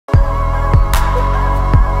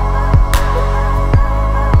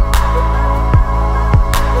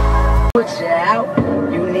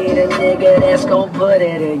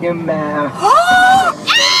it in your mouth.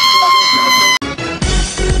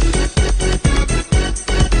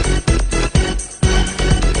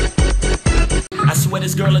 I swear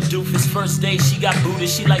this girl a doofus. First day she got booted.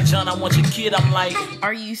 She like, John, I want your kid. I'm like,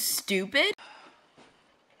 are you stupid?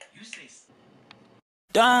 You say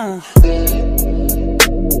dumb.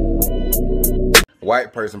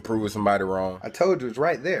 White person proving somebody wrong. I told you it's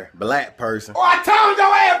right there. Black person. Oh, I told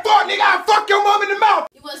your ass, fuck nigga, I'll fuck your mom in the mouth.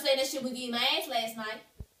 You wanna say that shit was eating my ass last night?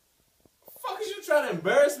 Fuck is you trying to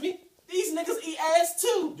embarrass me? These niggas eat ass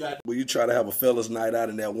too. When you try to have a fella's night out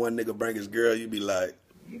and that one nigga bring his girl, you be like,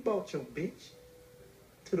 You brought your bitch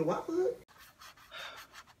to the Waffle Hut?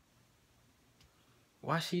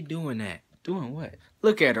 Why she doing that? Doing what?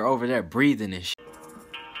 Look at her over there breathing and shit.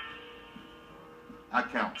 I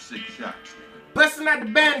count 6 shots. Busting out the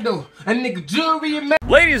bando, a nigga jewelry and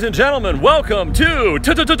Ladies and gentlemen, welcome to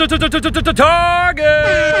Target!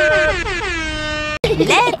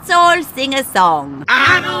 Let's all sing a song.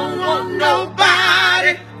 I don't want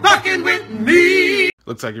nobody fucking with me.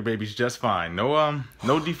 Looks like your baby's just fine. No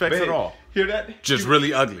defects at all. Hear that? Just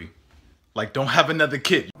really ugly. Like, don't have another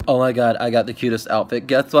kid. Oh my god, I got the cutest outfit.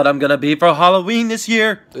 Guess what I'm gonna be for Halloween this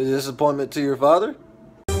year? A disappointment to your father?